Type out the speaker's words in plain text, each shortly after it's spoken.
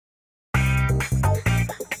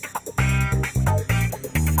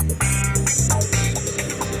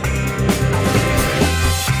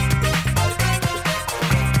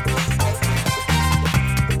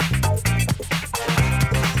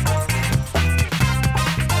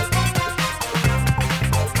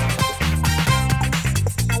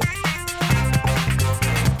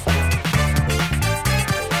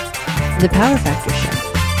The Power Factor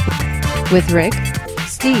Show with Rick,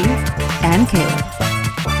 Steve, and Caleb.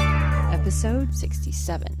 Episode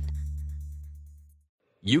 67.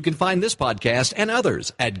 You can find this podcast and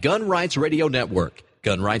others at Gun Rights Radio Network,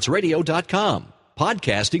 gunrightsradio.com.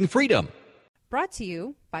 Podcasting freedom. Brought to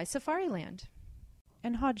you by Safariland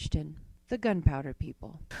and Hodgdon, the gunpowder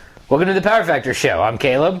people. Welcome to the Power Factor Show. I'm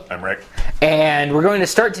Caleb. I'm Rick. And we're going to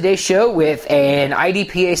start today's show with an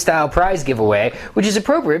IDPA-style prize giveaway, which is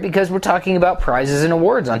appropriate because we're talking about prizes and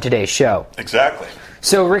awards on today's show. Exactly.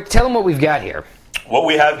 So, Rick, tell them what we've got here. What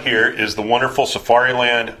we have here is the wonderful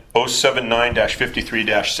Safariland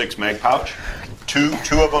 079-53-6 mag pouch. Two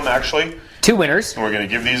of them, actually. Two winners. And we're going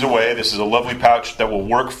to give these away. This is a lovely pouch that will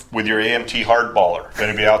work with your AMT hardballer. If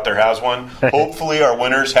anybody out there has one, hopefully our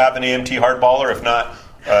winners have an AMT hardballer. If not,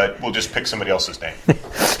 we'll just pick somebody else's name.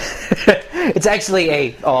 It's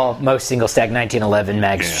actually most single-stack 1911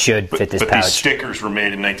 mags should fit this pouch. But these stickers were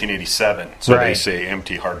made in 1987, so right. They say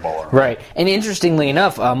AMT hardballer. Right. And interestingly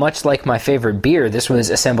enough, much like my favorite beer, this was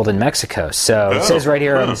assembled in Mexico. So it says right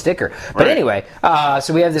here on the sticker. But anyway,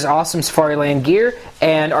 so we have this awesome Safariland gear,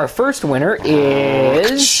 and our first winner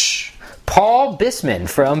is Paul Bisman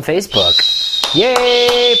from Facebook.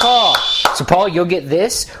 Yay, Paul! So, Paul, you'll get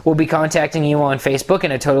this. We'll be contacting you on Facebook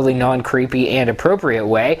in a totally non-creepy and appropriate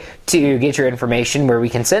way to get your information where we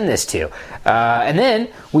can send this to. And then,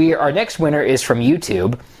 our next winner is from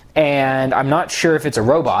YouTube, and I'm not sure if it's a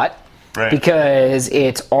robot. Right. Because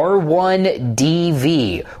it's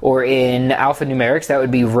R1DV, or in alphanumerics, that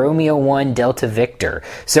would be Romeo 1 Delta Victor.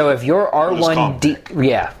 So if you're R1D...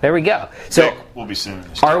 Yeah, there we go. So we'll be sending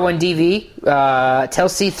this R1DV, tell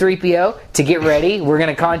C3PO to get ready. We're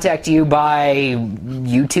going to contact you by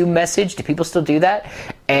YouTube message. Do people still do that?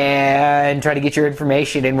 And try to get your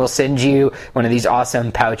information, and we'll send you one of these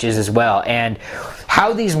awesome pouches as well. And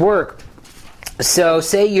how these work... So,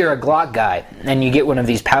 say you're a Glock guy and you get one of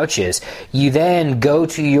these pouches. You then go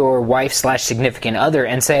to your wife/significant other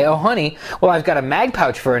and say, "Oh, honey, well, I've got a mag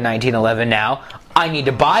pouch for a 1911 now. I need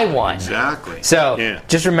to buy one." Exactly. So,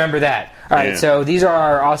 just remember that. All right, so these are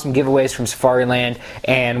our awesome giveaways from Safariland,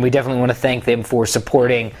 and we definitely want to thank them for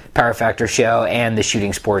supporting Power Factor Show and the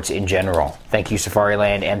shooting sports in general. Thank you,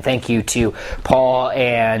 Safariland, and thank you to Paul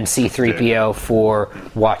and C3PO for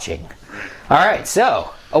watching. All right, so...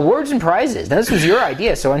 awards and prizes. Now, this was your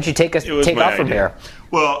idea, so why don't you take off from here?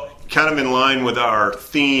 Well, kind of in line with our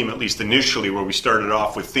theme, at least initially, where we started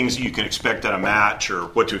off with things that you can expect at a match or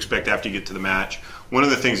what to expect after you get to the match. One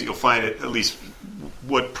of the things that you'll find at least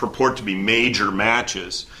what purport to be major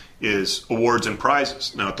matches is awards and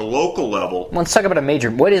prizes. Now, at the local level... Let's talk about a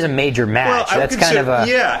major... What is a major match? Well, it's kind of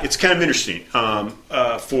interesting.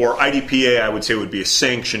 For IDPA, I would say it would be a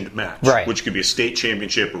sanctioned match, right, which could be a state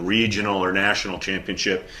championship, a regional or national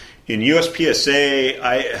championship. In USPSA,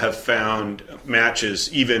 I have found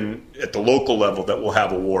matches even at the local level that will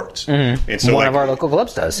have awards. Mm-hmm. And so one of our local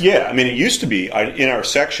clubs does. Yeah, I mean, it used to be in our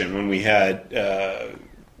section when we had... the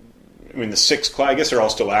 6 club, I guess they're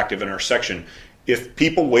all still active in our section. If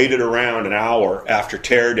people waited around an hour after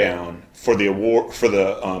teardown for the award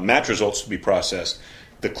match results to be processed,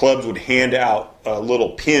 the clubs would hand out little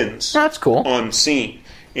pins. That's cool. On scene,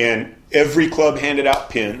 and every club handed out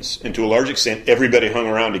pins, and to a large extent, everybody hung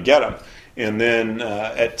around to get them. And then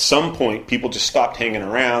at some point, people just stopped hanging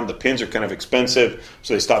around. The pins are kind of expensive,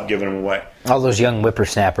 so they stopped giving them away. All those young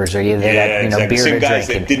whippersnappers are exactly. beer Same to guys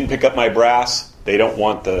drinking. that didn't pick up my brass. They don't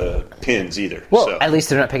want the pins either. Well, so. At least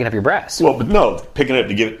they're not picking up your brass. Well, but no, picking it up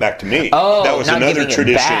to give it back to me. Oh, that was not another giving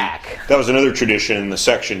tradition. It back. That was another tradition in the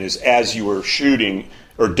section. Is as you were shooting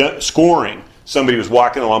or scoring, somebody was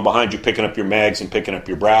walking along behind you, picking up your mags and picking up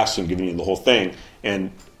your brass and giving you the whole thing.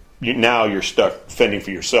 And now you're stuck fending for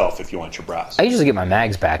yourself if you want your brass. I usually get my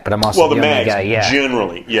mags back, but I'm also the only mags, guy. Yeah,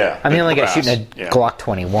 generally, yeah. I'm the only guy shooting a Glock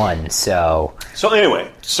 21. So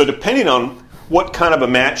anyway, depending on what kind of a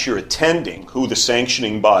match you're attending, who the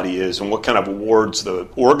sanctioning body is, and what kind of awards the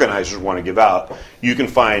organizers want to give out, you can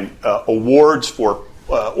find awards for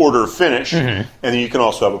order of finish, and then you can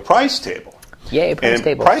also have a prize table. Yay, prize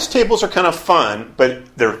tables. Prize tables are kind of fun,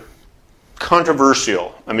 but they're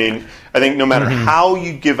controversial. I mean, I think no matter how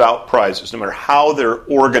you give out prizes, no matter how they're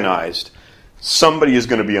organized, somebody is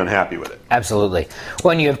going to be unhappy with it. Absolutely.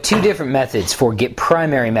 Well, and you have two different methods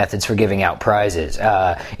primary methods for giving out prizes.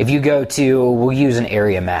 If you go to, we'll use an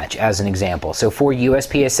area match as an example. So for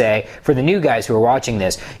USPSA, for the new guys who are watching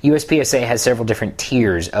this, USPSA has several different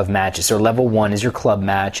tiers of matches. So level 1 is your club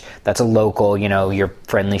match. That's a local, your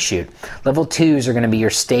friendly shoot. Level 2s are going to be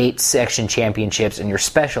your state section championships and your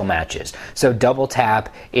special matches. So double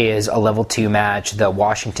tap is a level 2 match, the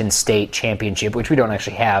Washington State Championship, which we don't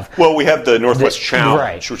actually have. Well, we have the Northwest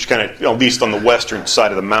Challenge, which kind of, at least on the western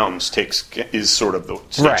side of the mountains, is sort of the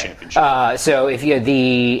state championship. So if you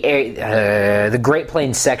the Great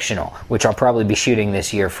Plains Sectional, which I'll probably be shooting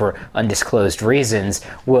this year for undisclosed reasons,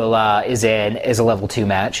 is a level 2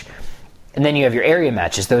 match. And then you have your area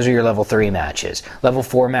matches. Those are your level 3 matches. Level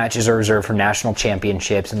 4 matches are reserved for national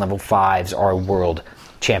championships, and level 5s are world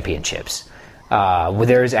championships.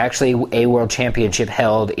 There is actually a world championship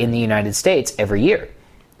held in the United States every year.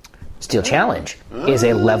 Steel Challenge is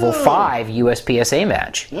a level 5 USPSA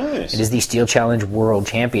match. Nice. It is the Steel Challenge World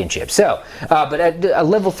Championship. So, but a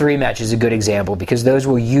level 3 match is a good example because those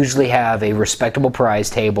will usually have a respectable prize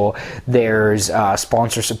table. There's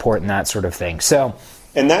sponsor support and that sort of thing. So.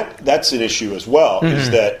 And that's an issue as well, is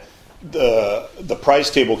that the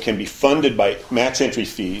prize table can be funded by match entry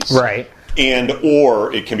fees. Right.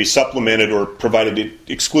 Or it can be supplemented or provided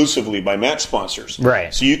exclusively by match sponsors.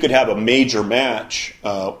 Right. So you could have a major match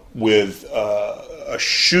with a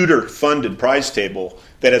shooter-funded prize table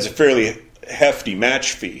that has a fairly hefty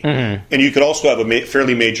match fee. And you could also have a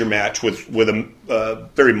fairly major match with a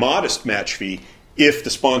very modest match fee if the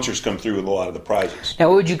sponsors come through with a lot of the prizes. Now,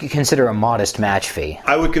 what would you consider a modest match fee?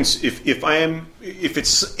 I would if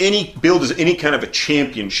it's billed as any kind of a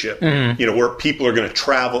championship, where people are going to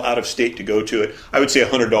travel out of state to go to it, I would say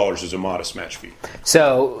 $100 is a modest match fee.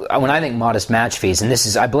 So when I think modest match fees,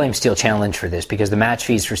 and I blame Steel Challenge for this because the match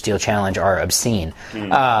fees for Steel Challenge are obscene.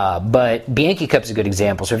 But Bianchi Cup's a good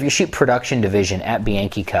example. So if you shoot production division at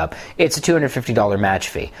Bianchi Cup, it's a $250 match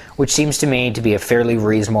fee, which seems to me to be a fairly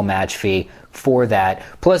reasonable match fee for that.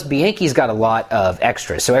 Plus, Bianchi's got a lot of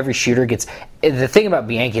extras. So every shooter gets... The thing about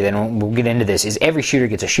Bianchi, then we'll get into this, is every shooter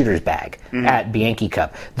gets a shooter's bag at Bianchi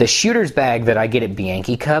Cup. The shooter's bag that I get at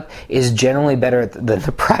Bianchi Cup is generally better than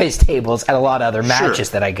the prize tables at a lot of other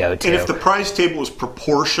matches that I go to. And if the prize table is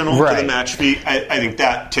proportional to the match fee, I think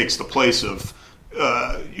that takes the place of,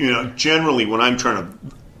 generally when I'm trying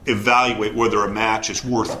to evaluate whether a match is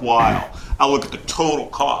worthwhile, I'll look at the total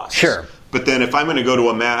cost. Sure. But then if I'm going to go to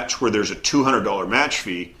a match where there's a $200 match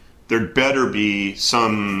fee, there'd better be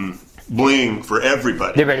some bling for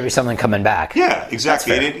everybody. There better be something coming back. Yeah,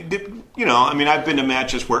 exactly. And I've been to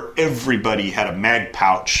matches where everybody had a mag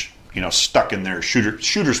pouch, stuck in their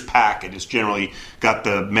shooter's pack. It's generally got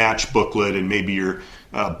the match booklet and maybe your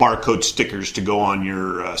barcode stickers to go on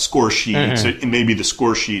your score sheets, and maybe the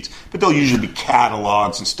score sheets. But there'll usually be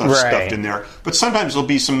catalogs and stuff stuffed in there. But sometimes there'll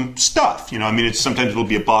be some stuff. Sometimes it'll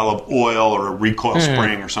be a bottle of oil or a recoil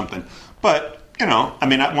spring or something. But when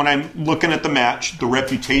I'm looking at the match, the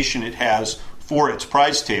reputation it has for its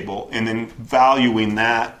prize table, and then valuing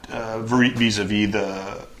that vis-a-vis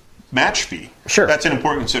the match fee. Sure. That's an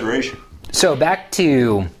important consideration. So back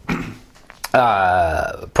to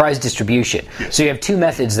prize distribution. Yes. So you have two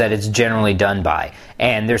methods that it's generally done by,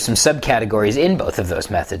 and there's some subcategories in both of those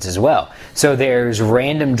methods as well. So there's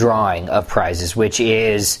random drawing of prizes, which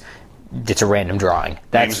is... It's a random drawing.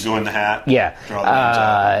 Names go in the hat. Yeah. Draw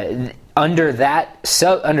the names out. Under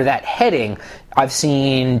that heading, I've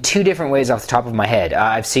seen two different ways off the top of my head.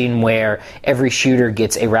 I've seen where every shooter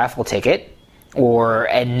gets a raffle ticket or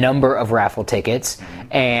a number of raffle tickets,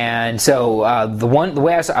 and so the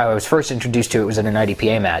way I was first introduced to it was in an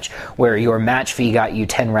IDPA match where your match fee got you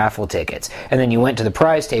 10 raffle tickets, and then you went to the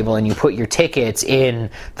prize table and you put your tickets in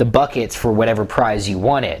the buckets for whatever prize you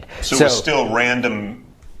wanted. So it was still random.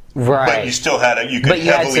 Right. But you still had you could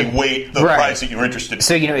heavily weight the prize that you were interested in.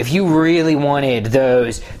 So, if you really wanted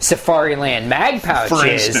those Safariland Mag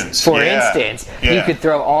pouches, for instance, you could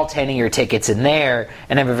throw all 10 of your tickets in there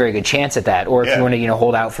and have a very good chance at that. Or if you want to,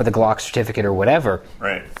 hold out for the Glock certificate or whatever.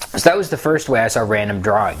 Right. So that was the first way I saw random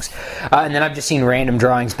drawings. And then I've just seen random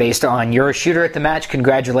drawings based on, you're a shooter at the match,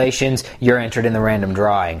 congratulations, you're entered in the random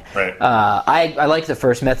drawing. Right. I like the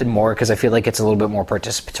first method more because I feel like it's a little bit more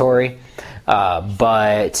participatory.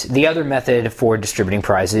 But the other method for distributing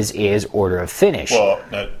prizes is order of finish. Well,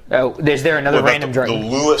 is there another random drawing? The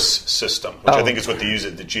Lewis system, which I think is what they use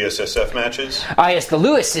at the GSSF matches. Yes, the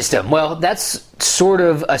Lewis system. Well, that's sort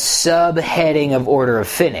of a subheading of order of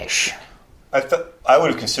finish. I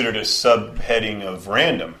would have considered a subheading of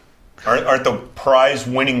random. Aren't the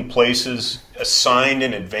prize-winning places assigned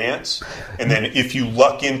in advance? And then if you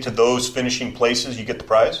luck into those finishing places, you get the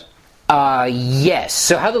prize? Yes.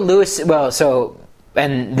 So how the Lewis...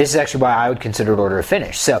 and this is actually why I would consider it order of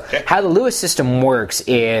finish. So how the Lewis system works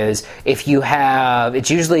is if you have... It's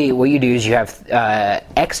usually... What you do is you have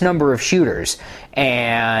X number of shooters,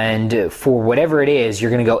 and for whatever it is,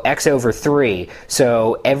 you're going to go X over 3.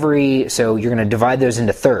 So you're going to divide those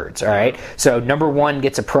into thirds, all right? So number 1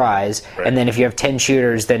 gets a prize, and then if you have 10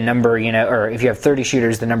 shooters, then or if you have 30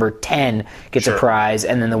 shooters, the number 10 gets a prize,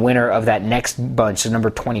 and then the winner of that next bunch, so number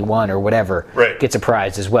 21 or whatever, gets a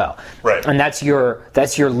prize as well. Right. And that's your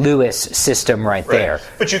Lewis system right there.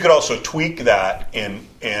 But you could also tweak that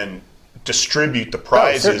and distribute the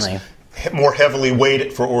prizes more heavily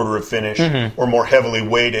weighted for order of finish, or more heavily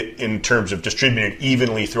weighted in terms of distributing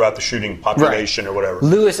evenly throughout the shooting population or whatever.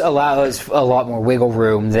 Lewis allows a lot more wiggle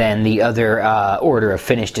room than the other order of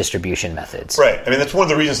finish distribution methods. Right. I mean, that's one of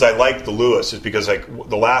the reasons I like the Lewis, is because like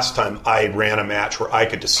the last time I ran a match where I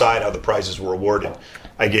could decide how the prizes were awarded,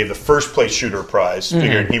 I gave the first place shooter a prize,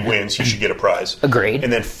 figured he wins, he should get a prize. Agreed.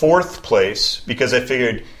 And then fourth place, because I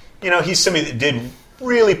figured, he's somebody that did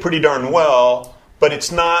really pretty darn well, but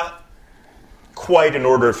it's not quite an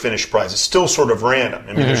order of finish prize. It's still sort of random.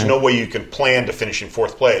 I mean, there's no way you can plan to finish in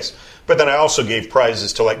fourth place. But then I also gave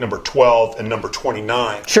prizes to like number 12 and number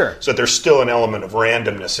 29. Sure. So there's still an element of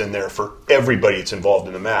randomness in there for everybody that's involved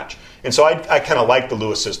in the match. And so I kind of like the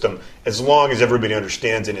Lewis system as long as everybody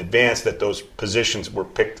understands in advance that those positions were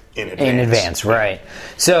picked in advance. In advance, right.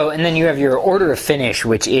 So, and then you have your order of finish,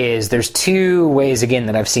 which is, there's 2 ways, again,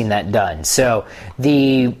 that I've seen that done. So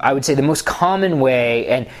I would say the most common way,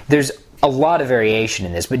 and there's a lot of variation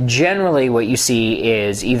in this, but generally what you see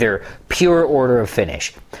is either pure order of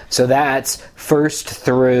finish. So that's first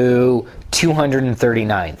through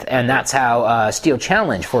 239th, and that's how Steel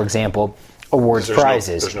Challenge, for example, awards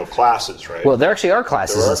prizes. There's no classes, right? Well, there actually are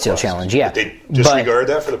classes in Steel Challenge, yeah. But they disregard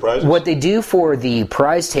that for the prizes? What they do for the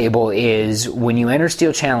prize table is when you enter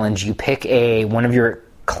Steel Challenge, you pick one of your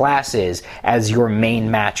classes as your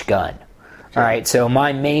main match gun. All right, so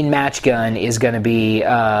my main match gun is going to be,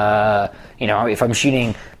 if I'm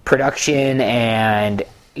shooting production and,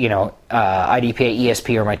 IDPA,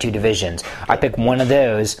 ESP are my 2 divisions. I pick one of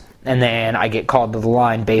those, and then I get called to the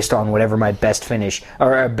line based on whatever my best finish,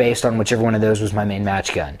 or based on whichever one of those was my main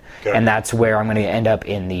match gun. Okay. And that's where I'm going to end up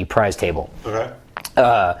in the prize table. Okay.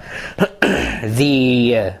 The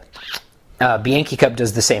Bianchi Cup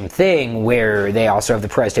does the same thing, where they also have the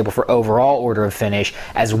prize table for overall order of finish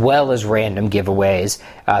as well as random giveaways.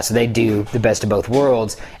 So they do the best of both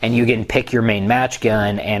worlds, and you can pick your main match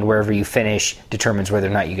gun, and wherever you finish determines whether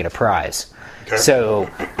or not you get a prize. Okay. So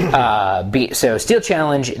Steel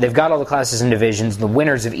Challenge, they've got all the classes and divisions. The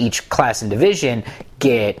winners of each class and division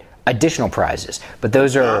get additional prizes, but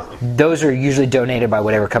those are usually donated by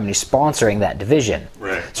whatever company's sponsoring that division.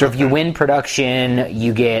 Right. So if you win production,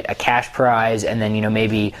 you get a cash prize, and then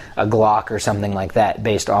maybe a Glock or something like that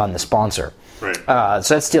based on the sponsor. Right.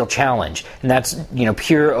 So that's Steel Challenge, and that's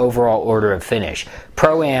pure overall order of finish.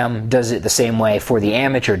 Pro-Am does it the same way for the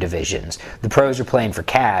amateur divisions. The pros are playing for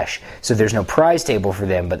cash, so there's no prize table for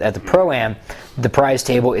them, but at the Pro-Am, the prize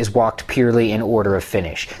table is walked purely in order of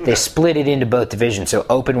finish. Okay. They split it into both divisions, so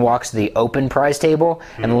open walks the open prize table,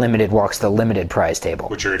 and limited walks the limited prize table.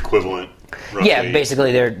 Which are equivalent. Roughly. Yeah,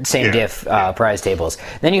 basically they're same diff prize tables.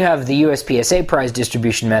 Then you have the USPSA prize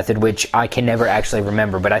distribution method, which I can never actually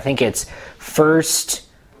remember, but I think it's first...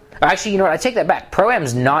 Actually, you know what? I take that back.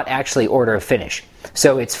 Pro-Am's not actually order of finish.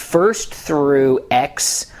 So it's first through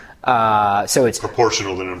X... so it's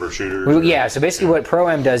proportional to the number of shooters. Yeah, so basically what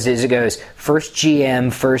Pro-Am does is it goes first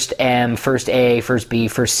GM, first M, first A, first B,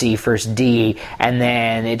 first C, first D, and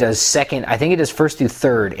then it does second, I think it does first through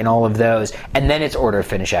third in all of those, and then it's order of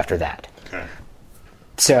finish after that. Okay.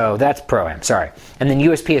 So that's Pro-Am, sorry. And then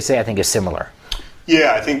USPSA I think is similar.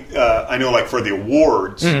 Yeah, I think, I know like for the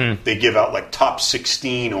awards, they give out like top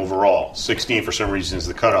 16 overall. 16 for some reason is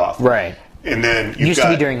the cutoff. Right. And then used to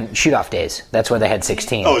be during shoot-off days. That's why they had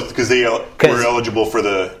 16. Oh, because they were eligible for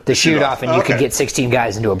the shoot-off, and you could get 16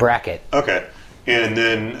 guys into a bracket. Okay. And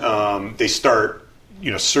then they start,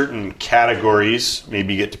 certain categories.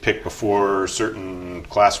 Maybe you get to pick before certain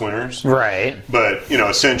class winners. Right. But,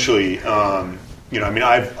 essentially,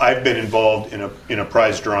 I've been involved in a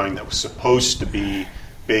prize drawing that was supposed to be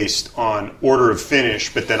based on order of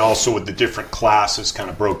finish, but then also with the different classes kind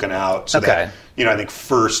of broken out. So that, I think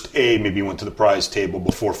first A maybe went to the prize table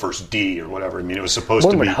before first D or whatever. I mean, it was supposed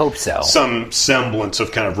to be hope so. Some semblance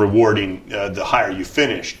of kind of rewarding the higher you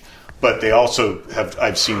finished. But they also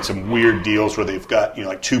I've seen some weird deals where they've got,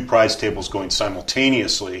 like 2 prize tables going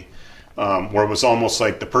simultaneously, where it was almost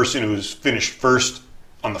like the person who's finished first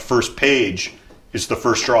on the first page is the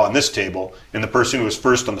first draw on this table, and the person who was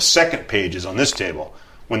first on the second page is on this table,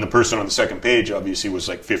 when the person on the second page obviously was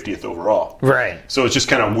like 50th overall. Right. So it's just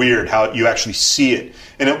kind of weird how you actually see it.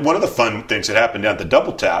 And one of the fun things that happened down at the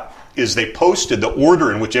Double Tap is they posted the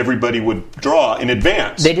order in which everybody would draw in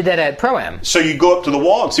advance. They did that at Pro-Am. So you go up to the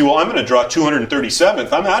wall and see, well, I'm going to draw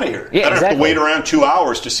 237th. I'm out of here. Yeah, I don't have to wait around 2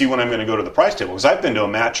 hours to see when I'm going to go to the prize table. Because I've been to a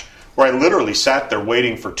match where I literally sat there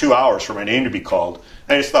waiting for 2 hours for my name to be called.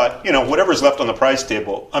 And I just thought, whatever's left on the prize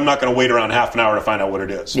table, I'm not going to wait around half an hour to find out what it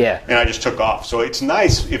is. Yeah. And I just took off. So it's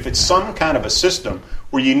nice if it's some kind of a system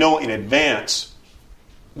where you know in advance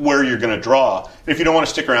where you're going to draw. And if you don't want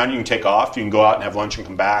to stick around, you can take off. You can go out and have lunch and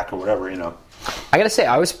come back or whatever, I got to say,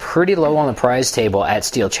 I was pretty low on the prize table at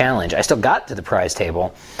Steel Challenge. I still got to the prize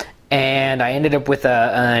table, and I ended up with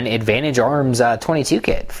an Advantage Arms 22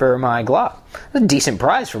 kit for my Glock. A decent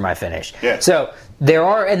prize for my finish. Yeah. So there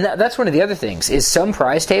are, and that's one of the other things, is some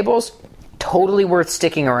prize tables totally worth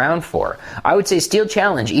sticking around for. I would say Steel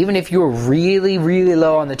Challenge, even if you're really, really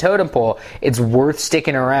low on the totem pole, it's worth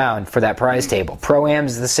sticking around for that prize table. Pro-Am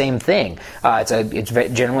is the same thing. It's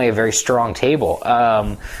generally a very strong table.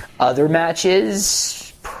 Other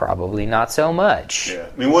matches, probably not so much. Yeah,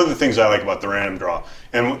 I mean, one of the things I like about the random draw,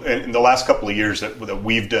 and in the last couple of years that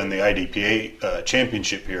we've done the IDPA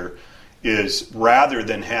championship here, is rather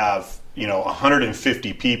than have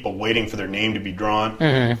 150 people waiting for their name to be drawn.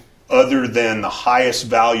 Mm-hmm. Other than the highest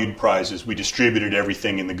valued prizes, we distributed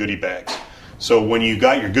everything in the goodie bags. So when you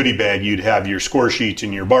got your goodie bag, you'd have your score sheets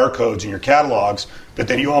and your barcodes and your catalogs, but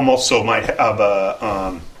then you also might have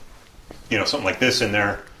a, something like this in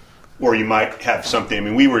there, or you might have something. I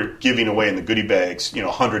mean, we were giving away in the goodie bags,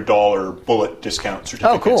 $100 bullet discount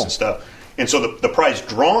certificates and stuff. And so the prize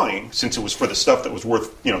drawing, since it was for the stuff that was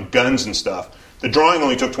worth, guns and stuff, the drawing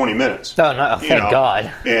only took 20 minutes. Oh, no, thank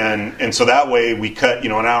God. And so that way we cut,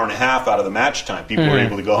 an hour and a half out of the match time. People were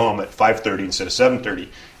able to go home at 5:30 instead of 7:30.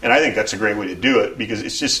 And I think that's a great way to do it because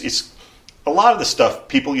it's a lot of the stuff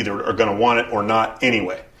people either are going to want it or not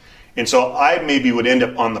anyway. And so I maybe would end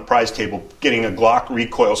up on the prize table getting a Glock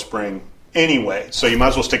recoil spring anyway. So you might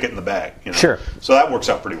as well stick it in the bag. Sure. So that works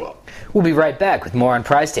out pretty well. We'll be right back with more on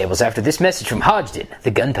prize tables after this message from Hodgdon, the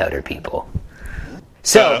gunpowder people.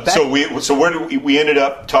 So where did we ended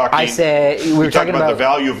up talking? I said we were talking about the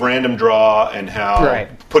value of random draw and how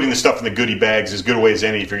putting the stuff in the goodie bags is as good a way as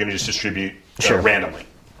any if you're going to just distribute randomly.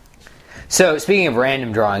 So speaking of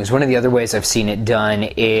random drawings, one of the other ways I've seen it done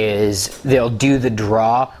is they'll do the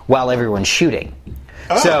draw while everyone's shooting.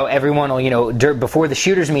 Oh. So everyone will, before the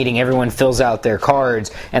shooters meeting, everyone fills out their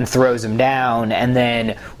cards and throws them down, and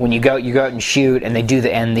then when you go out and shoot, and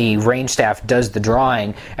the range staff does the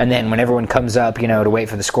drawing, and then when everyone comes up, to wait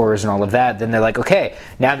for the scores and all of that, then they're like, okay,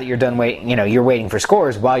 now that you're done waiting, you're waiting for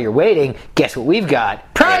scores. While you're waiting, guess what we've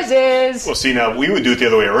got? Prizes. Well, see, now we would do it the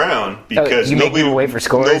other way around because nobody would wait for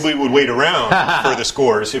scores. Nobody would wait around for the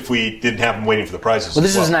scores if we didn't have them waiting for the prizes. Well,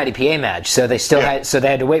 this was an IDPA match, so they still had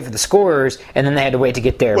to wait for the scores, and then they had to wait to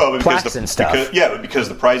get their plaques and stuff. Because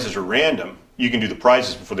the prizes are random, you can do the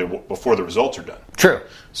prizes before the results are done. True.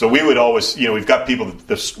 So we would always, we've got people.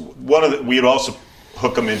 We would also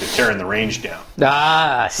hook them into tearing the range down.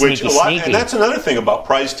 Sneaky. And that's another thing about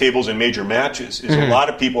prize tables in major matches is a lot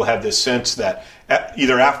of people have this sense that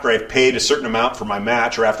either after I've paid a certain amount for my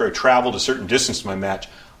match or after I traveled a certain distance to my match,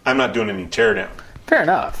 I'm not doing any teardown. Fair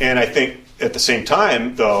enough. And I think at the same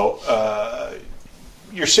time, though,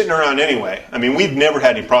 you're sitting around anyway. I mean, we've never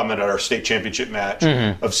had any problem at our state championship match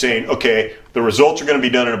of saying, okay, the results are going to be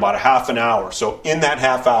done in about a half an hour. So in that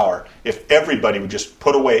half hour, if everybody would just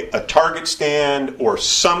put away a target stand or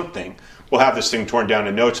something, we'll have this thing torn down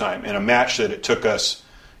in no time. And a match that it took us,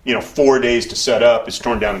 4 days to set up is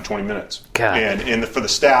torn down in 20 minutes. God. And for the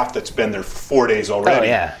staff that's been there for 4 days already,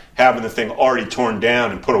 having the thing already torn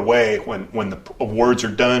down and put away when the awards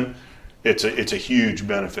are done, it's a huge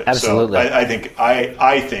benefit. Absolutely. So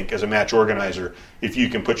I think as a match organizer, if you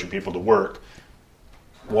can put your people to work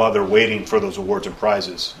while they're waiting for those awards and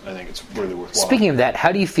prizes, I think it's really worthwhile. Speaking of that,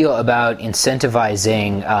 how do you feel about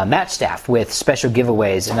incentivizing match staff with special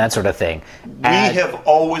giveaways and that sort of thing? We have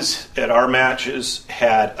always, at our matches,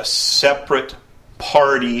 had a separate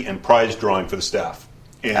party and prize drawing for the staff.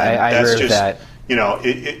 And I agree with that.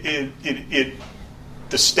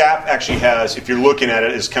 The staff actually has, if you're looking at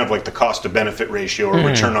it as kind of like the cost to benefit ratio or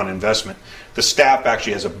return on investment, the staff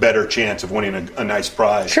actually has a better chance of winning a nice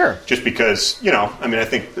prize. Sure. Just because, I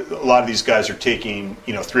think a lot of these guys are taking,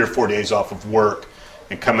 3 or 4 days off of work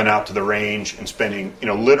and coming out to the range and spending,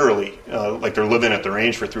 literally, like they're living at the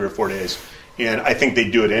range for 3 or 4 days. And I think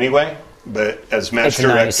they do it anyway. But as match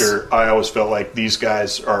director, I always felt like these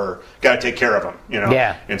guys got to take care of them,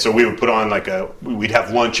 Yeah. And so we would put on we'd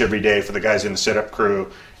have lunch every day for the guys in the setup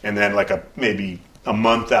crew, and then maybe a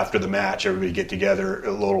month after the match, everybody get together at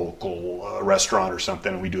a local restaurant or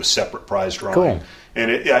something, and we do a separate prize drawing. Cool.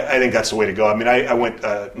 And I think that's the way to go. I mean, I went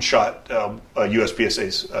and shot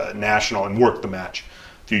USPSA's National and worked the match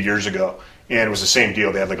a few years ago. And it was the same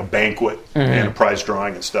deal. They had like a banquet and a prize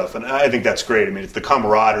drawing and stuff. And I think that's great. I mean, the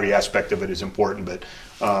camaraderie aspect of it is important, but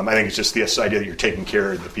I think it's just this idea that you're taking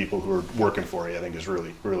care of the people who are working for you, I think is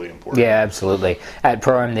really, really important. Yeah, absolutely. At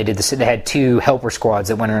Pro-Am, they did this. They had 2 helper squads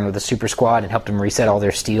that went around with the super squad and helped them reset all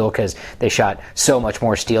their steel because they shot so much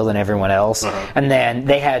more steel than everyone else. And then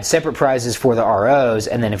they had separate prizes for the ROs,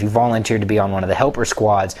 and then if you volunteered to be on one of the helper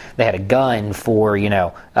squads, they had a gun for,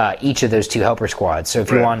 each of those 2 helper squads. So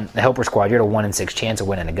if you're on the helper squad, you're at a 1 in 6 chance of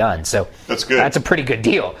winning a gun. So that's good. That's a pretty good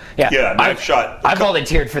deal. Yeah, I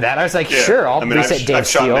volunteered for that. I was like, sure, I'll reset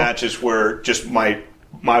Dave's I've shot matches where just my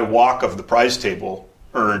walk of the prize table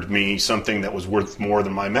earned me something that was worth more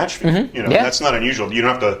than my match fee. That's not unusual. You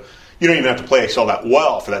don't even have to play all that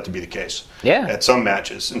well for that to be the case. At some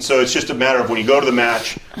matches. And so it's just a matter of when you go to the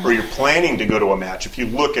match or you're planning to go to a match, if you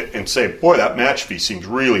look at and say, boy, that match fee seems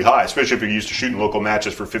really high, especially if you're used to shooting local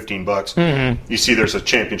matches for $15. You see there's a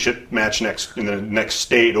championship match in the next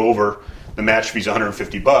state over, the match fee's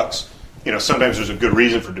 $150. Sometimes there's a good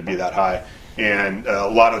reason for it to be that high. And a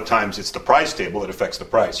lot of times it's the prize table that affects the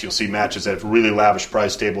price. You'll see matches that have really lavish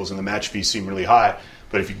prize tables and the match fees seem really high.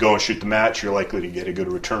 But if you go and shoot the match, you're likely to get a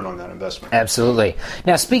good return on that investment. Absolutely.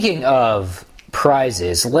 Now, speaking of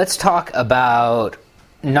prizes, let's talk about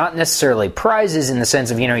not necessarily prizes in the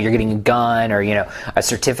sense of, you're getting a gun or, a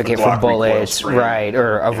certificate for bullets, right,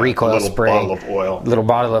 or a recoil spring. A little bottle of oil. Little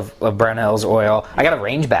bottle of Brownell's oil. I got a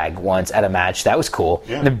range bag once at a match. That was cool.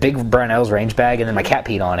 Yeah. The big Brownell's range bag, and then my cat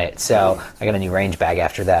peed on it. So I got a new range bag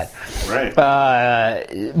after that. Right.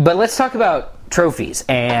 But let's talk about trophies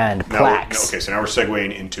and plaques. So now we're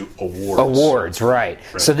segueing into awards. Awards, right.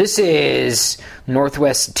 So this is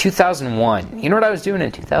Northwest 2001. You know what I was doing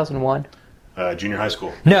in 2001? Junior high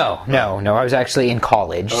school. No. I was actually in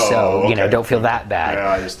college, don't feel that bad. Yeah,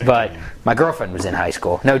 I just think but my girlfriend was in high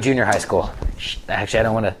school. No, junior high school. Actually, I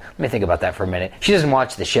don't want to. Let me think about that for a minute. She doesn't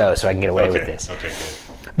watch the show, so I can get away with this. Okay,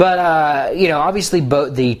 good. But obviously,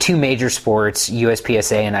 both the 2 major sports,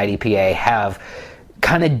 USPSA and IDPA, have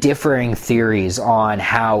kind of differing theories on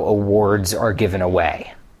how awards are given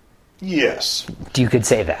away. Yes. You could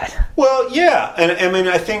say that. Well, yeah, and I mean,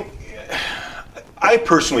 I think I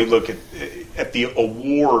personally look at the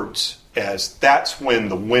awards as that's when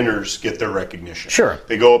the winners get their recognition. Sure.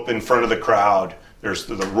 They go up in front of the crowd. There's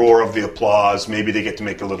the roar of the applause. Maybe they get to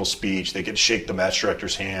make a little speech. They get to shake the match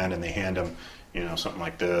director's hand, and they hand them, something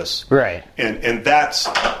like this. Right. And that's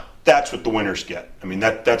what the winners get. I mean,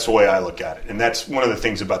 that's the way I look at it. And that's one of the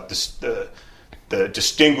things about this, the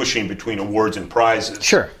distinguishing between awards and prizes.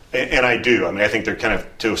 Sure. And I do. I mean, I think they're kind of,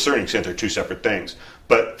 to a certain extent, they're 2 separate things.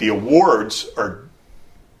 But the awards are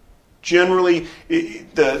generally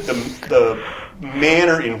the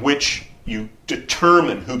manner in which you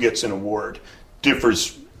determine who gets an award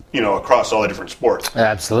differs, across all the different sports.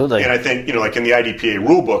 Absolutely. And I think, like in the IDPA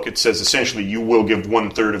rule book, it says essentially you will give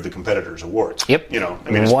 1/3 of the competitors awards. Yep. I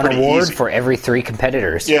mean, it's one pretty award easy. for every 3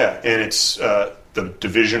 competitors. Yeah, and it's the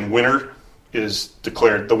division winner is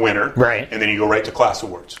declared the winner. Right. And then you go right to class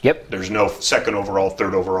awards. Yep. There's no second overall,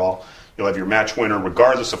 third overall. You'll have your match winner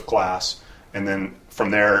regardless of class, and then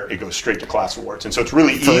from there it goes straight to class awards. And so it's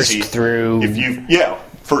really First easy through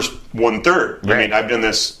first 1/3. Right. I mean, I've done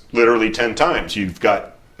this literally 10 times. You've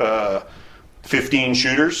got 15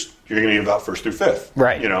 shooters, you're going to give out first through fifth.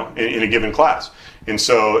 Right. In a given class. And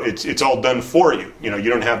so it's all done for you. You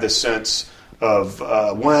don't have this sense of,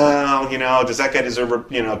 does that guy deserve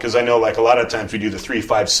because I know like a lot of times we do the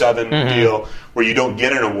 3-5-7 deal where you don't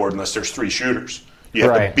get an award unless there's 3 shooters. You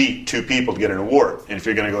have to beat 2 people to get an award. And if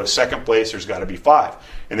you're going to go to second place, there's got to be 5.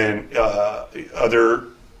 And then other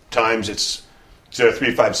times it's instead of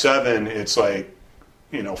 3-5-7, it's like,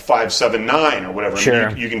 5-7-9 or whatever. Sure. I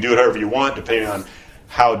mean, you can do it however you want depending on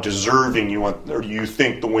how deserving you want or you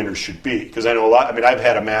think the winners should be. Because I know a lot. I mean, I've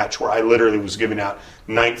had a match where I literally was giving out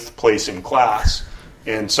 9th place in class,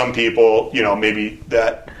 and some people, maybe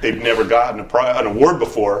that they've never gotten an award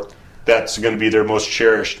before, that's going to be their most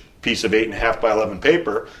cherished piece of 8.5 by 11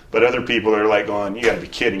 paper. But other people are like going, "You got to be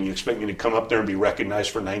kidding! You expect me to come up there and be recognized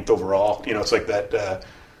for 9th overall?" It's like that.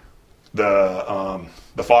 The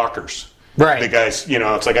Fockers. Right. The guys,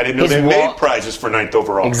 it's like I didn't know they made prizes for 9th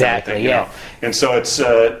overall. Exactly, kind of thing, And so it's,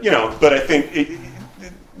 but I think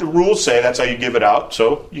the rules say that's how you give it out,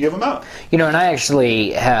 so you give them out. And I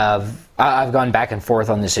actually I've gone back and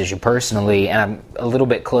forth on this issue personally, and I'm a little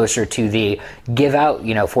bit closer to the give out,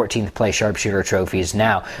 14th place sharpshooter trophies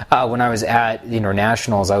now. When I was at the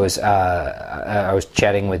Internationals, I was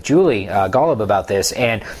chatting with Julie Golub about this,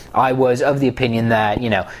 and I was of the opinion that,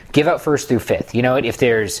 give out 1st through 5th. If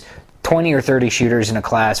there's 20 or 30 shooters in a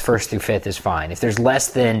class, 1st through 5th is fine. If there's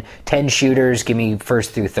less than 10 shooters, give me 1st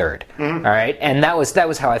through 3rd. Mm-hmm. All right? And that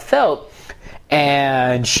was how I felt.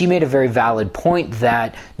 And she made a very valid point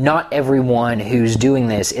that not everyone who's doing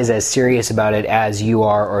this is as serious about it as you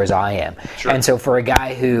are or as I am. Sure. And so for a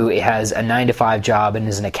guy who has a 9-to-5 job and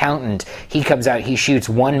is an accountant, he comes out, he shoots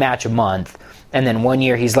one match a month, and then one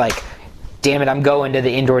year he's like, damn it, I'm going to the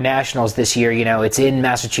indoor nationals this year. It's in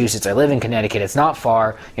Massachusetts. I live in Connecticut. It's not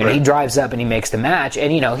far. Right. He drives up and he makes the match,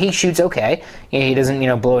 and he shoots okay. He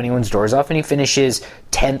doesn't blow anyone's doors off, and he finishes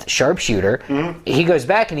 10th sharpshooter. Mm-hmm. He goes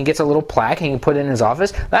back and he gets a little plaque and he can put it in his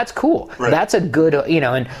office. That's cool. Right. That's a good,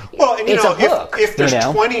 and it's a hook. If there's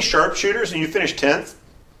 20 sharpshooters and you finish 10th,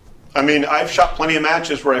 I've shot plenty of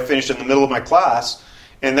matches where I finished in the middle of my class,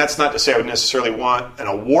 and that's not to say I would necessarily want an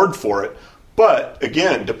award for it. But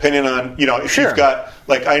again, depending on if sure. you've got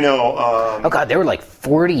I know. Oh God, there were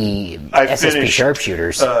 40 SSP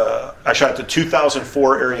sharpshooters. I shot the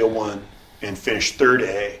 2004 Area 1 and finished 3rd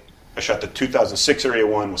A. I shot the 2006 Area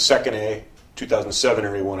 1 was 2nd A. 2007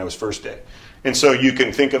 Area 1 I was 1st A. And so you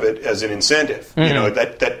can think of it as an incentive. Mm-hmm.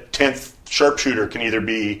 That 10th sharpshooter can either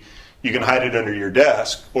be, you can hide it under your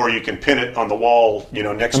desk, or you can pin it on the wall,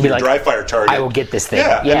 next to your dry fire target. I will get this thing.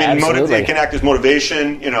 Yeah, absolutely. It can act as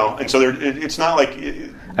motivation, and so it's not like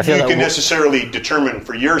you can necessarily determine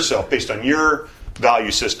for yourself based on your value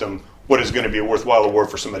system what is going to be a worthwhile award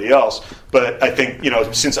for somebody else. But I think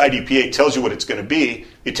since IDPA tells you what it's going to be,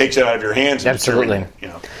 it takes it out of your hands. And absolutely.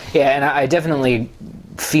 Yeah, and I definitely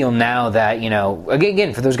feel now that,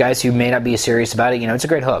 again, for those guys who may not be as serious about it, it's a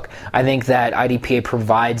great hook. I think that IDPA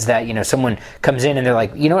provides that, someone comes in and they're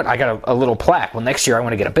like, I got a little plaque. Well, next year I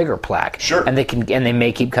want to get a bigger plaque. Sure. And they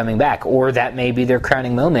may keep coming back. Or that may be their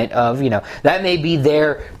crowning moment of, that may be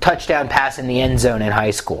their touchdown pass in the end zone in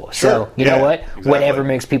high school. Sure. So, you know what? Exactly. Whatever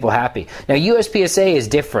makes people happy. Now, USPSA is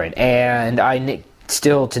different, and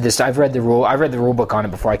still to this, I read the rule book on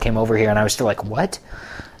it before I came over here, and I was still like, what?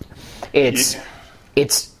 It's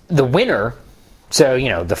the winner.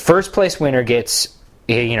 So, the first place winner gets,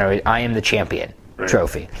 I am the champion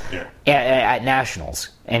trophy. Yeah. At nationals,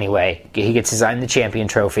 anyway, he gets his I'm the champion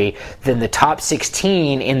trophy. Then the top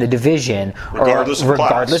 16 in the division,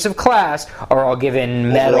 regardless of class, are all given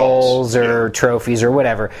medals or trophies or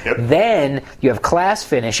whatever. Yep. Then you have class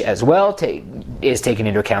finish as well is taken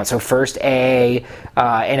into account. So first A,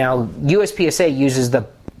 and now USPSA uses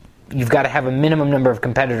you've got to have a minimum number of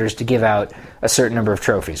competitors to give out a certain number of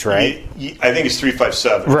trophies, right? I think it's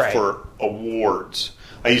 357 right. for awards.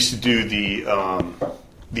 I used to do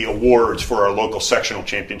the awards for our local sectional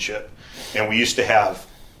championship, and we used to have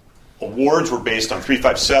awards were based on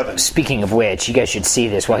 357. Speaking of which, you guys should see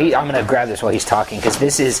this. I'm going to grab this while he's talking, because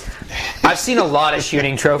I've seen a lot of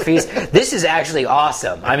shooting trophies. This is actually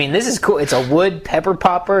awesome. This is cool. It's a wood pepper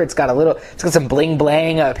popper. It's got some bling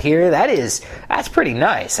blang up here. That's pretty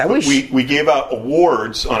nice. We gave out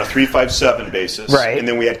awards on a 357 basis, right? And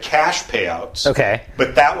then we had cash payouts. Okay,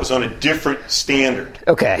 but that was on a different standard.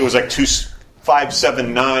 Okay, it was like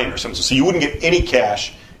 2579 or something. So you wouldn't get any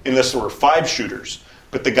cash unless there were 5 shooters.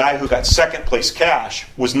 But the guy who got second place cash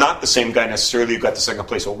was not the same guy necessarily who got the second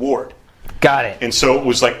place award. Got it. And so it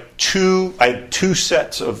was like I had 2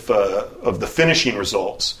 sets of the finishing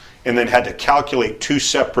results, and then had to calculate 2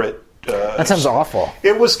 separate. That sounds awful.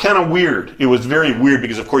 It was kind of weird. It was very weird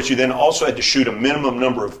because, of course, you then also had to shoot a minimum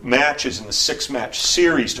number of matches in the 6-match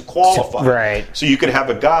series to qualify. Right. So you could have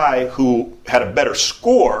a guy who had a better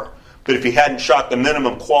score. But if he hadn't shot the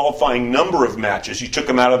minimum qualifying number of matches, you took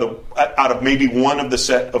him out of maybe one of the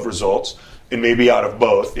set of results, and maybe out of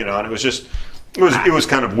both. And it was just it was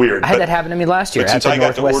kind of weird. I had that happen to me last year at the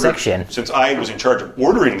Northwest section. Since I was in charge of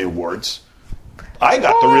ordering the awards, I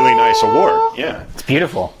got the really nice award. Yeah, it's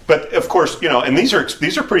beautiful. But of course, and these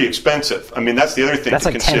are pretty expensive. That's the other thing. That's to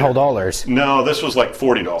like consider. $10. No, this was like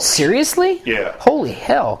 $40. Seriously? Yeah. Holy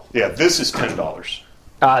hell. Yeah, this is $10.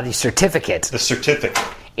 The certificate. The certificate.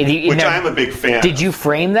 Which I'm a big fan. Did you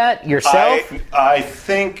frame that yourself? I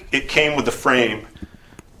think it came with the frame.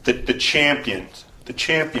 The champions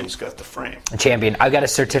got the frame. A champion. I got a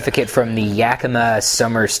certificate from the Yakima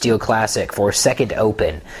Summer Steel Classic for Second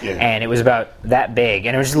Open, and it was about that big,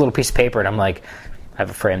 and it was just a little piece of paper, and I'm like, have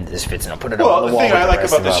a frame that this fits in. I'll put it well, on the wall. Well, the thing I like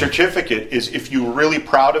about the them. certificate is if you're really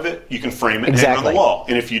proud of it, you can frame it and hang it on the wall.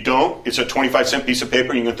 And if you don't, it's a 25-cent piece of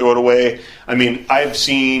paper. You can throw it away. I mean, I've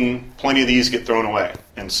seen plenty of these get thrown away.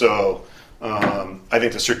 And so I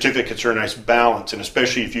think the certificates are a nice balance, and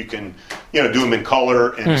especially if you can, do them in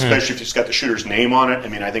color, and especially if it's got the shooter's name on it. I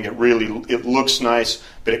mean, I think it looks nice,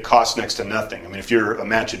 but it costs next to nothing. I mean, if you're a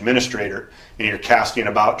match administrator and you're casting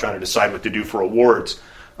about trying to decide what to do for awards,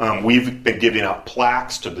 we've been giving out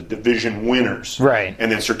plaques to the division winners, right,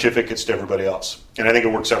 and then certificates to everybody else. And I think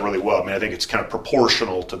it works out really well. I mean, I think it's kind of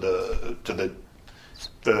proportional to the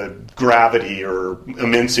gravity or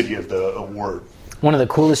immensity of the award. One of the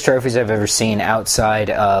coolest trophies I've ever seen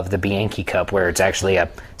outside of the Bianchi Cup, where it's actually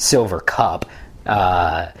a silver cup,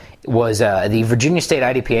 was the Virginia State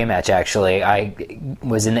IDPA match, actually. I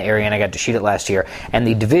was in the area and I got to shoot it last year, and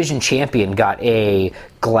the division champion got a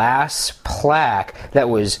glass plaque that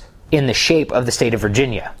was in the shape of the state of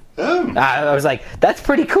Virginia. I was like, that's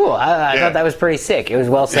pretty cool. I thought that was pretty sick. It was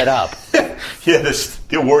well set up.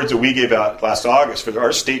 The awards that we gave out last August for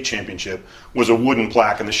our state championship was a wooden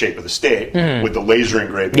plaque in the shape of the state with the laser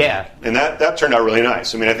engraving. Yeah. And that turned out really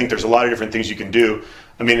nice. I mean, I think there's a lot of different things you can do.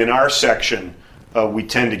 I mean, in our section, we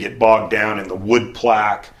tend to get bogged down in the wood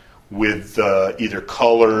plaque with either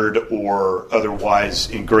colored or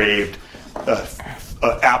otherwise engraved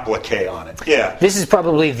applique on it. Yeah. This is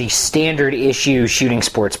probably the standard issue shooting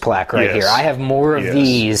sports plaque right here. I have more of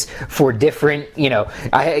these for different,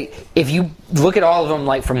 if you look at all of them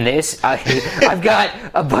like from this, I've got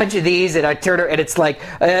a bunch of these and I turn it and it's like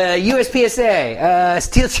USPSA,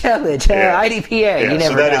 Steel Challenge, IDPA. Yeah, you never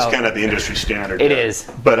so that know. is kind of the industry standard. It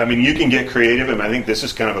is. But I mean, you can get creative, and I think this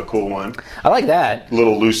is kind of a cool one. I like that.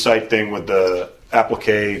 Little loose sight thing with the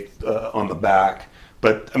applique on the back.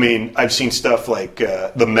 But, I mean, I've seen stuff like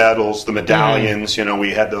the medals, the medallions. We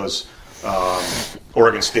had those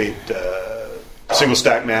Oregon State single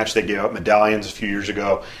stack match. They gave out medallions a few years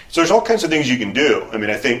ago. So there's all kinds of things you can do. I mean,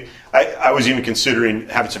 I think I was even considering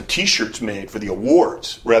having some T-shirts made for the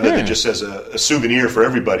awards rather than just as a souvenir for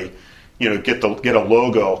everybody. Get a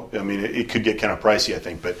logo. I mean, it could get kind of pricey, I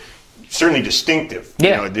think, but certainly distinctive.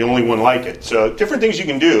 Yeah. The only one like it. So different things you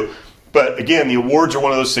can do. But again, the awards are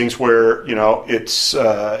one of those things where it's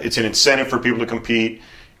an incentive for people to compete.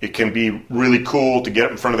 It can be really cool to get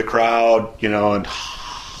up in front of the crowd, and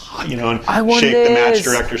shake the match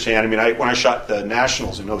director's hand. I mean, when I shot the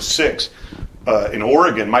Nationals in 2006 in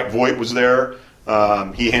Oregon, Mike Voigt was there.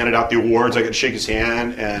 He handed out the awards. I got to shake his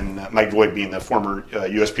hand, and Mike Voigt being the former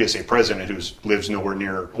USPSA president who lives nowhere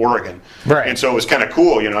near Oregon. Right. And so it was kind of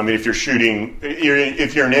cool. I mean, if you're shooting,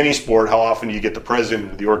 if you're in any sport, how often do you get the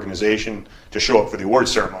president of the organization to show up for the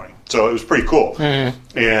awards ceremony? So it was pretty cool.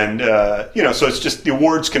 Mm-hmm. And, so it's just the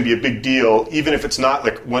awards can be a big deal, even if it's not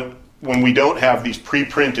like when we don't have these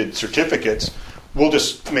pre-printed certificates. We'll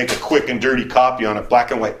just make a quick and dirty copy on a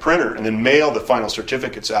black and white printer and then mail the final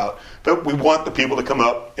certificates out. But we want the people to come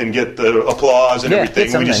up and get the applause and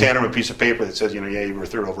everything. We just hand them a piece of paper that says, you were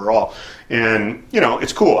third overall. And,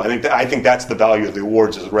 it's cool. I think that's the value of the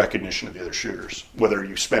awards, is a recognition of the other shooters, whether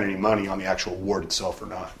you spend any money on the actual award itself or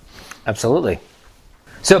not. Absolutely.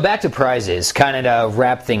 So back to prizes, kind of to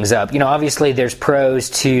wrap things up. Obviously there's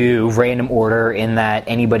pros to random order in that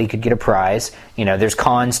anybody could get a prize. There's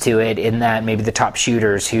cons to it in that maybe the top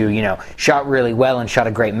shooters who, shot really well and shot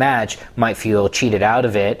a great match might feel cheated out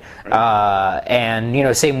of it.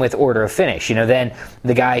 And, same with order of finish. Then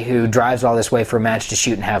the guy who drives all this way for a match to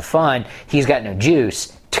shoot and have fun, he's got no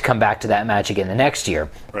juice to come back to that match again the next year.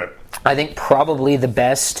 Right. I think probably the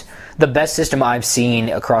best system I've seen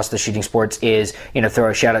across the shooting sports is, throw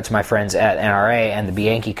a shout out to my friends at NRA and the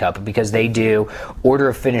Bianchi Cup, because they do order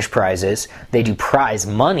of finish prizes. They do prize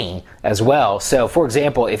money as well. So, for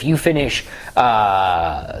example, if you finish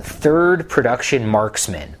third production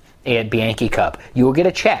marksman at Bianchi Cup, you will get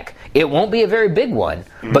a check. It won't be a very big one,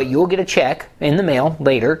 but you'll get a check in the mail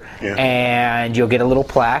later, and you'll get a little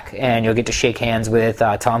plaque, and you'll get to shake hands with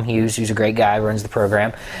Tom Hughes, who's a great guy, runs the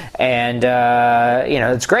program, and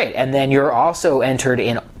it's great. And then you're also entered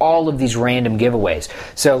in all of these random giveaways.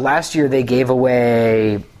 So last year they gave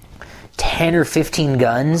away 10 or 15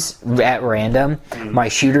 guns at random. My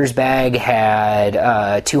shooter's bag had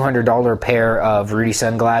a $200 pair of Rudy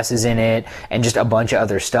sunglasses in it and just a bunch of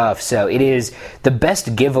other stuff. So it is the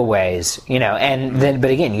best giveaways,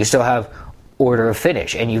 but again, you still have order of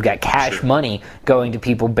finish and you've got cash money going to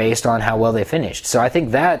people based on how well they finished. So I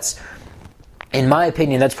think that's In my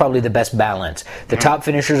opinion, that's probably the best balance. The top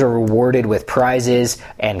finishers are rewarded with prizes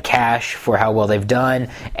and cash for how well they've done,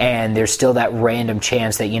 and there's still that random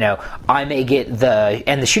chance that, I may get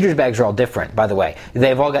and the shooter's bags are all different, by the way.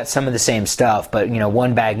 They've all got some of the same stuff, but,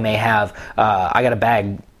 one bag may have, I got a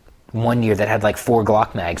bag one year that had like 4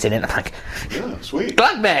 Glock mags in it. I'm like, yeah, sweet.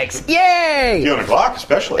 Glock mags, yay! You own a Glock,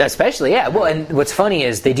 especially. Especially, yeah. Well, and what's funny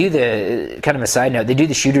is they do kind of a side note, they do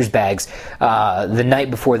the shooter's bags the night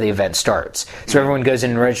before the event starts. So everyone goes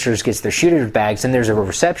in and registers, gets their shooter's bags, and there's a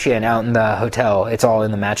reception out in the hotel. It's all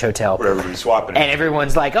in the match hotel. Where everybody's swapping it. And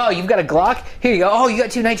everyone's like, oh, you've got a Glock? Here you go. Oh, you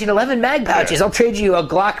got 2 1911 mag pouches. Yeah. I'll trade you a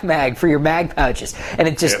Glock mag for your mag pouches. And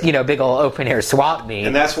it's just, big old open air swap meet.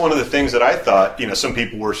 And that's one of the things that I thought, some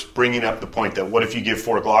people were bringing up the point that what if you give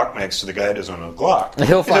 4 Glock mags to the guy who doesn't own a Glock?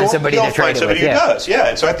 He'll find somebody to trade it with. Who does, yeah.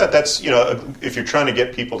 And so I thought that's, if you're trying to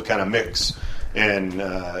get people to kind of mix and,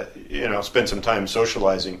 spend some time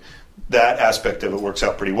socializing, that aspect of it works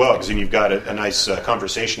out pretty well because then you've got a nice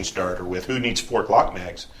conversation starter with who needs 4 Glock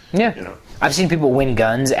mags. Yeah. I've seen people win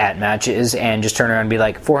guns at matches and just turn around and be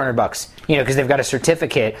like, $400, because they've got a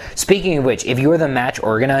certificate. Speaking of which, if you're the match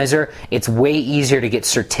organizer, it's way easier to get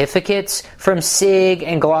certificates from SIG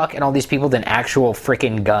and Glock and all these people than actual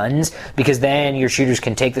freaking guns, because then your shooters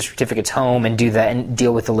can take the certificates home and do that and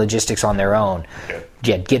deal with the logistics on their own. Okay.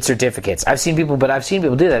 Yeah, get certificates. I've seen people do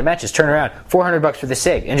that at matches. Turn around, $400 for the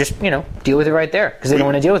SIG, and just deal with it right there because they don't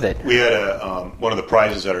want to deal with it. We had one of the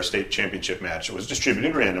prizes at our state championship match that was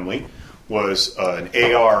distributed randomly was an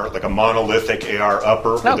AR, like a monolithic AR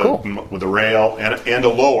upper with a rail and a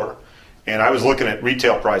lower. And I was looking at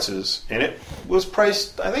retail prices, and it was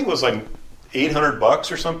priced, I think it was like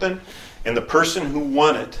 $800 or something. And the person who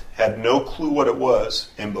won it had no clue what it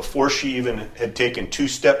was. And before she even had taken 2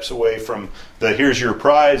 steps away from the here's your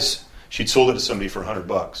prize, she'd sold it to somebody for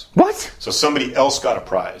 $100. What? So somebody else got a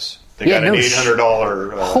prize. They got an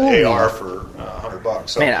 $800 AR for $100.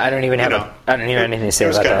 So, man, I don't even have anything to say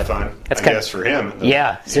about that. It was kind of fun, I guess, for him.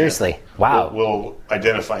 Seriously. Wow. We'll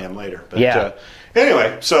identify him later. But,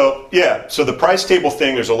 anyway, so the prize table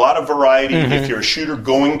thing, there's a lot of variety. Mm-hmm. If you're a shooter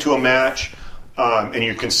going to a match and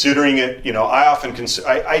you're considering it,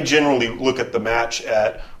 I generally look at the match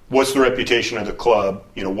at what's the reputation of the club,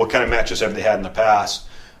 what kind of matches have they had in the past.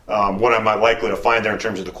 What am I likely to find there in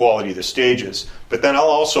terms of the quality of the stages? But then I'll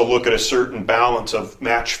also look at a certain balance of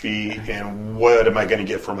match fee and what am I going to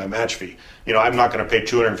get for my match fee. I'm not going to pay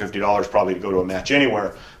 $250 probably to go to a match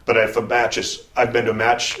anywhere. But if a match I've been to a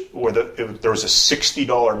match where there was a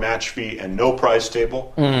 $60 match fee and no prize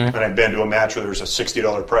table, and I've been to a match where there's a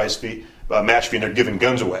 $60 prize fee. Match fee and they're giving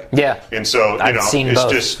guns away. Yeah. And so, it's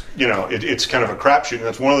both. Just, it's kind of a crapshoot. And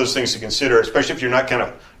that's one of those things to consider, especially if you're not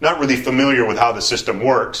really familiar with how the system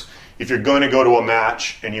works. If you're going to go to a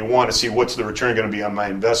match and you want to see what's the return going to be on my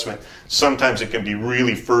investment, sometimes it can be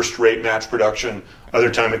really first-rate match production. Other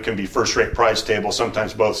time it can be first-rate prize table.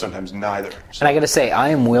 Sometimes both, sometimes neither. So. And I got to say, I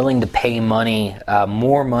am willing to pay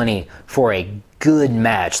more money for a good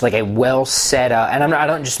match, like a well set up, and I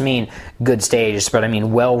don't just mean good stages, but I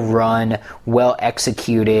mean well run, well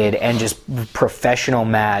executed, and just professional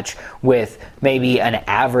match with maybe an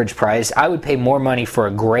average price. I would pay more money for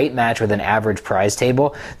a great match with an average prize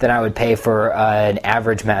table than I would pay for an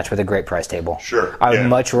average match with a great prize table. Sure. I would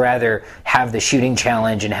much rather have the shooting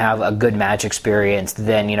challenge and have a good match experience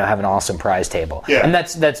than have an awesome prize table. Yeah. And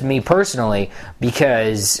that's me personally,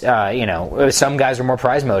 because some guys are more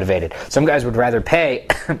prize motivated. Some guys would rather pay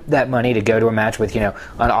that money to go to a match with an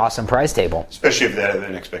awesome prize table, especially if they have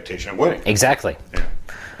an expectation of winning. Exactly. Yeah.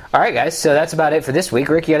 All right, guys, so that's about it for this week.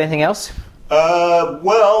 Rick, you got anything else?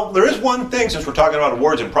 Well, there is one thing, since we're talking about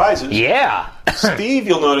awards and prizes. Yeah. Steve,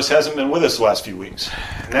 you'll notice, hasn't been with us the last few weeks,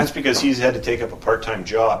 and that's because he's had to take up a part-time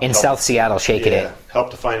job in South Seattle, shaking it.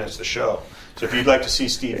 Help to finance the show. So if you'd like to see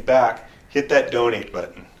Steve back, hit that donate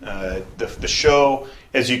button. The show,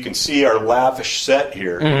 as you can see, our lavish set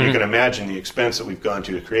here. Mm-hmm. You can imagine the expense that we've gone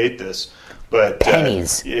to create this. But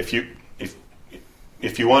pennies. If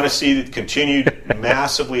you want to see the continued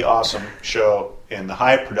massively awesome show and the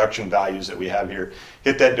high production values that we have here,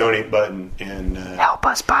 hit that donate button and help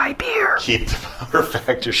us buy beer. Keep the Power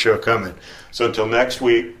Factor show coming. So until next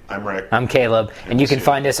week, I'm Rick. I'm Caleb. And you can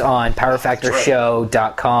find us on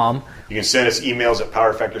powerfactorshow.com. You can send us emails at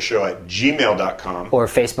powerfactorshow@gmail.com. Or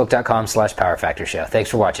facebook.com/powerfactorshow. Thanks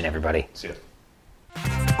for watching, everybody. See ya.